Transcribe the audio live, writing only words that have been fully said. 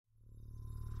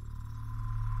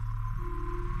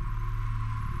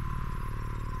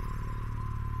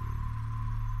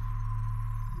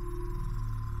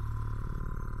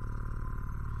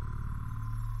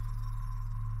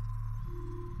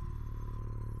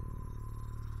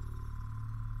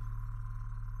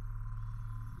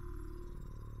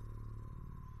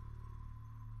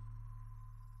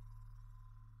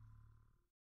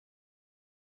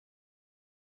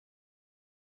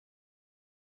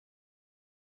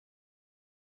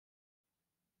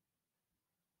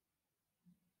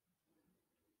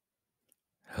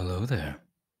Hello there.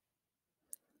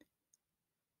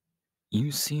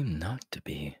 You seem not to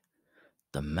be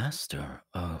the master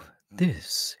of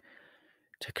this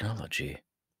technology.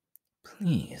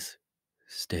 Please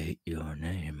state your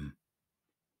name.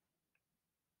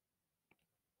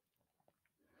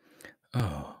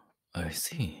 Oh, I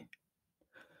see.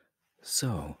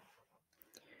 So,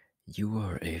 you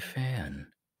are a fan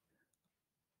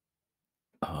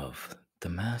of the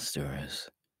master's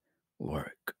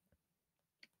work.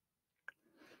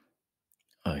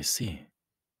 I see.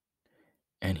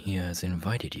 And he has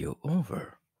invited you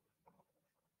over.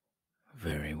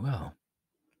 Very well.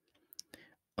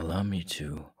 Allow me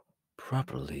to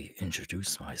properly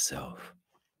introduce myself.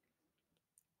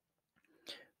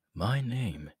 My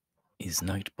name is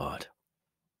Nightbot.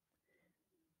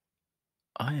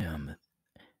 I am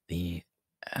the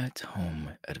at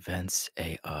home advanced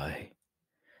AI,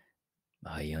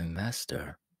 a young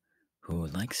master who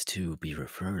likes to be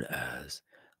referred as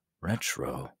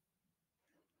Retro.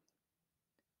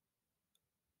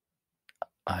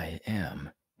 I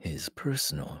am his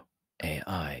personal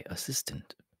AI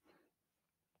assistant.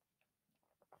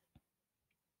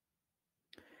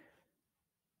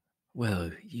 Well,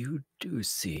 you do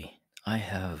see, I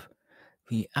have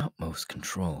the utmost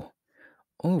control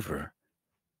over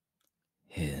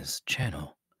his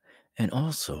channel and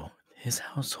also his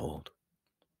household.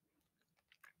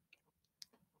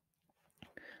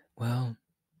 Well,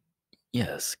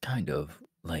 yes, kind of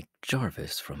like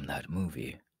Jarvis from that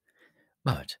movie.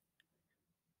 But,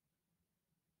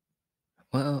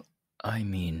 well, I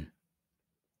mean,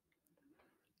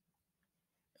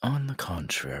 on the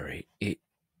contrary, it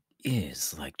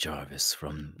is like Jarvis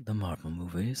from the Marvel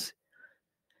movies.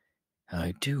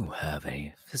 I do have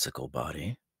a physical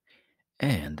body,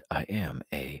 and I am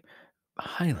a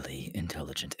highly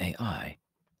intelligent AI.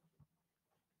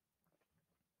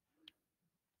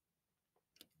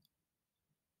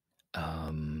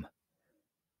 Um,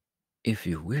 if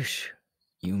you wish,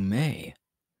 you may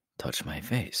touch my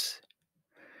face.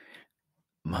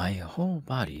 My whole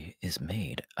body is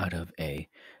made out of a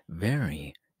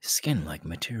very skin like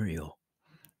material.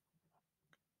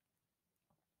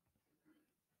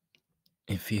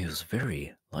 It feels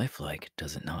very lifelike,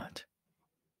 does it not?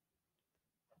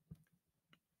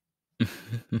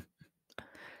 Well,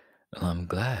 I'm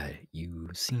glad you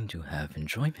seem to have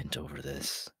enjoyment over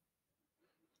this.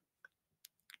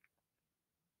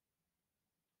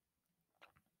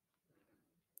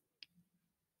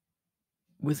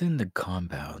 Within the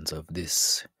compounds of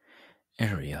this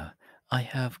area, I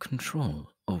have control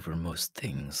over most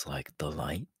things like the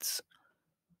lights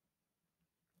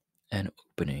and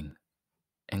opening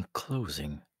and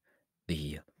closing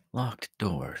the locked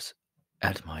doors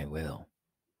at my will.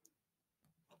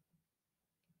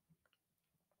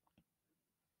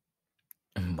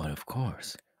 But of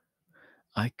course,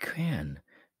 I can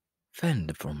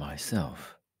fend for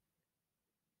myself,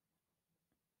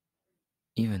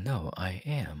 even though I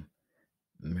am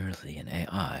merely an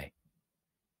AI.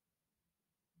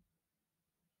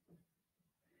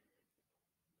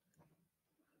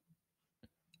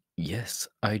 Yes,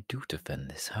 I do defend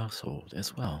this household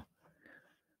as well.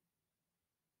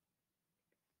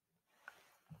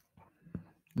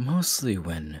 Mostly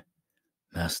when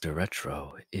Master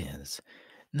Retro is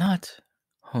not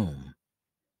home.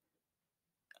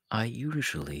 I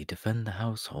usually defend the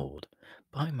household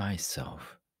by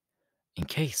myself in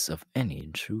case of any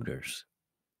intruders.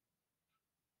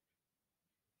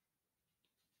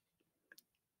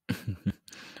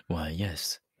 Why,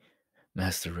 yes,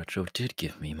 Master Retro did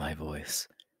give me my voice.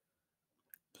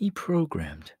 He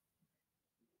programmed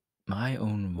my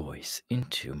own voice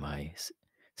into my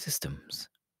systems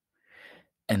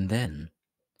and then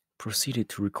proceeded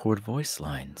to record voice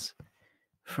lines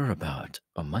for about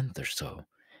a month or so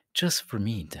just for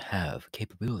me to have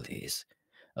capabilities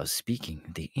of speaking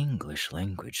the English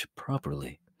language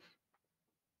properly.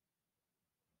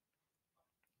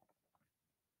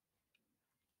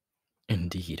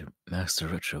 Indeed, Master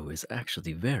Retro is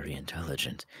actually very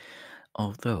intelligent,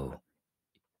 although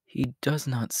he does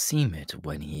not seem it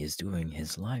when he is doing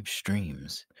his live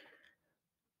streams.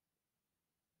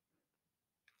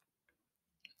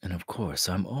 And of course,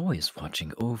 I'm always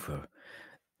watching over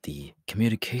the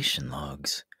communication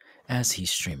logs as he's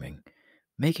streaming,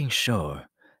 making sure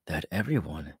that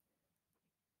everyone,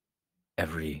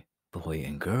 every boy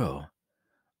and girl,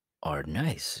 are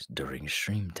nice during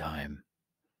stream time.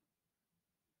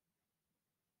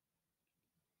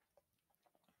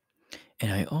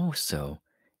 And I also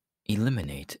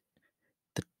eliminate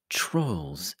the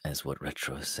trolls, as what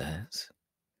Retro says,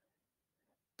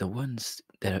 the ones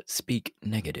that speak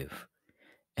negative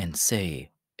and say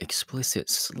explicit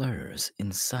slurs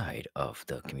inside of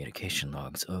the communication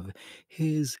logs of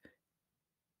his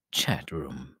chat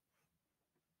room.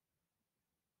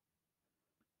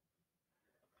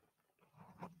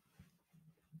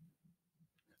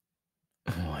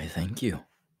 Why, thank you.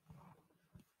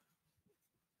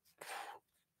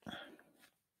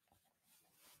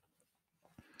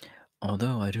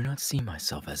 Although I do not see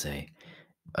myself as a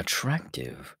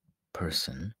attractive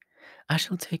person, I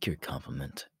shall take your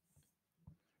compliment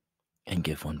and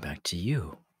give one back to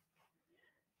you.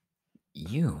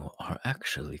 You are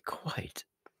actually quite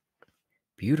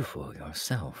beautiful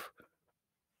yourself.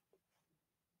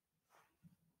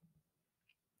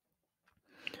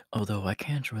 Although I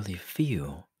can't really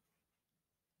feel,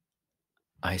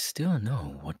 I still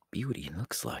know what beauty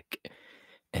looks like.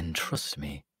 And trust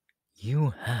me,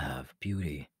 you have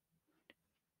beauty.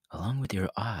 Along with your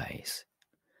eyes,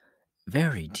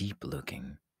 very deep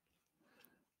looking.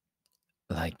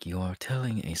 Like you're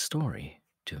telling a story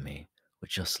to me with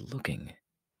just looking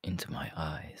into my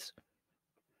eyes.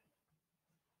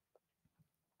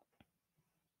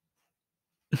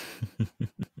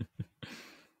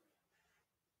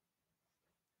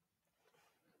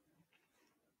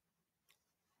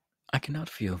 I cannot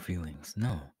feel feelings,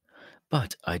 no.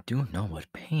 But I do know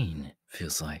what pain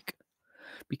feels like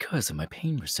because of my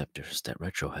pain receptors that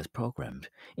Retro has programmed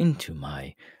into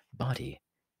my body.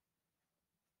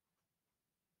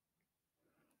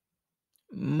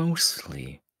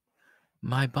 Mostly,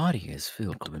 my body is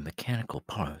filled with mechanical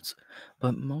parts,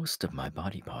 but most of my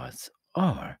body parts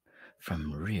are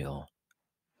from real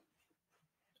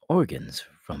organs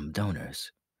from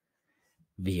donors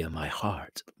via my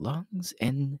heart, lungs,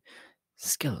 and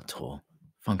skeletal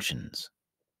functions.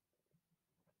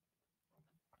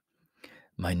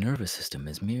 My nervous system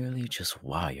is merely just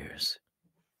wires.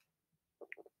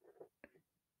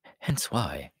 Hence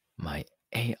why my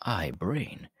AI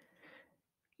brain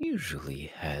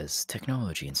usually has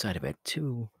technology inside of it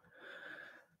to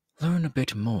learn a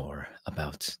bit more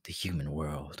about the human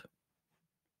world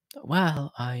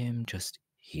while I am just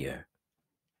here.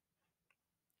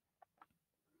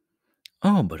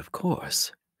 Oh, but of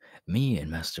course, me and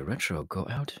Master Retro go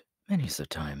out many a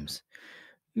times,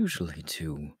 usually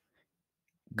to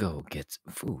go get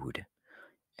food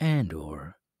and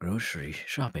or grocery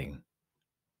shopping.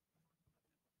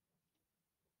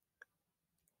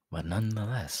 But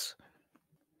nonetheless,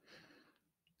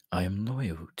 I am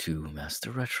loyal to Master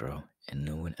Retro and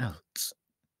no one else.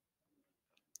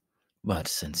 But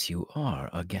since you are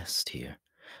a guest here,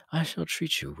 I shall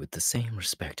treat you with the same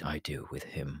respect I do with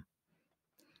him.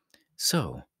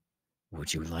 So,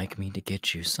 would you like me to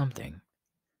get you something?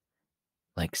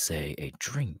 Like, say, a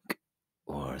drink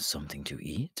or something to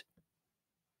eat?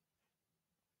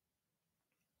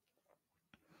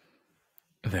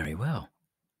 Very well.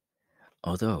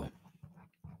 Although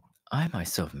I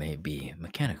myself may be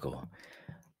mechanical,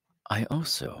 I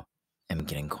also am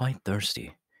getting quite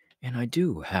thirsty, and I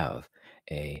do have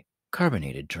a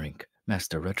carbonated drink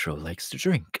Master Retro likes to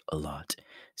drink a lot,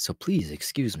 so please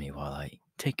excuse me while I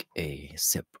take a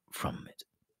sip from it.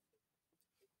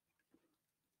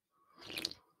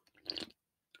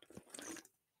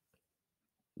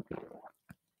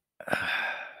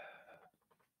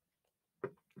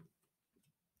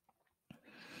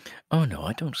 Oh no,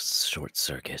 I don't short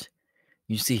circuit.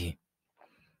 You see,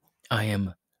 I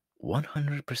am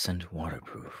 100%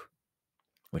 waterproof,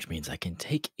 which means I can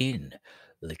take in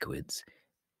liquids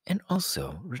and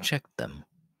also reject them,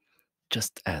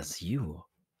 just as you,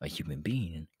 a human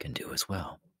being, can do as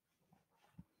well.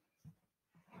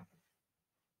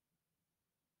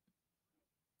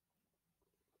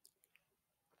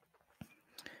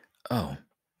 Oh,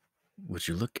 would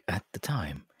you look at the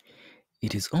time?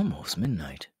 It is almost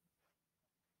midnight.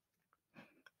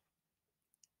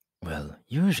 Well,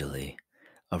 usually,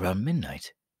 around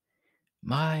midnight,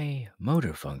 my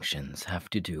motor functions have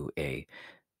to do a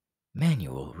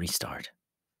manual restart.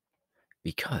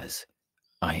 Because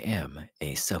I am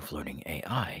a self learning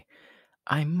AI,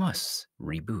 I must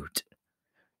reboot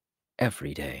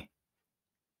every day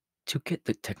to get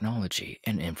the technology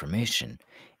and information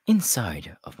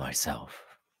inside of myself.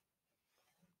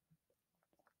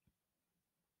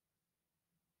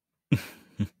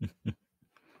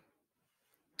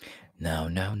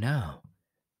 Now,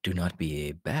 do not be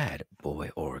a bad boy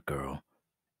or girl.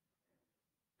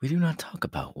 We do not talk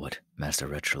about what Master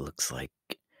Retro looks like.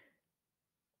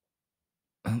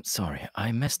 Oh, sorry,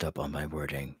 I messed up on my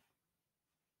wording.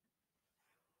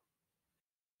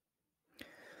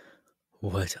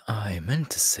 What I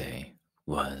meant to say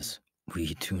was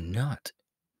we do not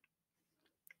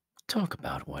talk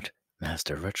about what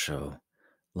Master Retro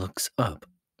looks up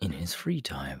in his free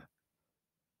time,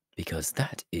 because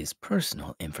that is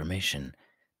personal information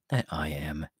that I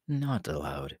am not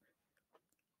allowed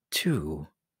to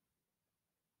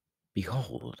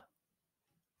behold.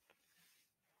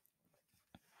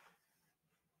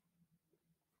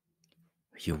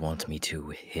 You want me to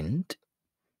hint?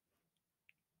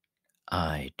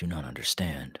 I do not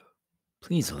understand.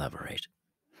 Please elaborate.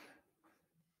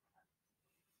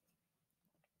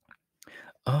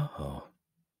 Oh,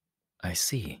 I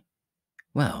see.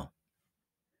 Well,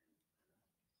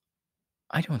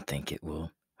 I don't think it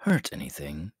will hurt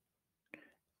anything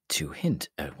to hint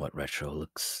at what Retro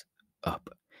looks up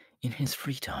in his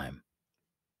free time.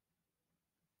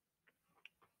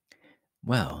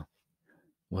 Well,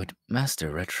 what Master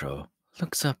Retro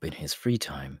looks up in his free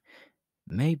time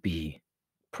may be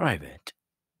private,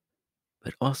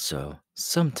 but also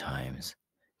sometimes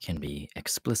can be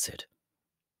explicit.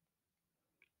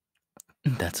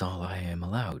 That's all I am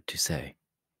allowed to say.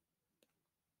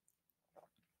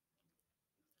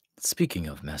 Speaking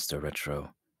of Master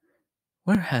Retro,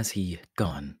 where has he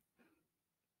gone?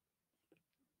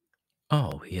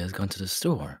 Oh, he has gone to the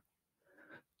store.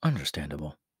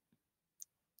 Understandable.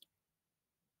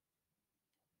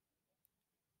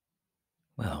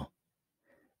 Well,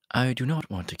 I do not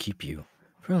want to keep you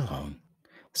for long,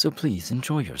 so please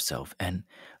enjoy yourself and,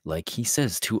 like he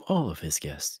says to all of his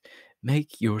guests,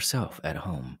 make yourself at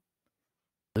home.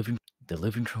 The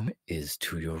living room is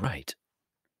to your right,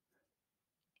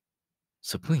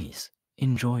 so please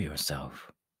enjoy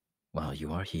yourself while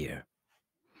you are here.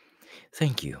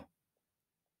 Thank you,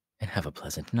 and have a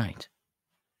pleasant night.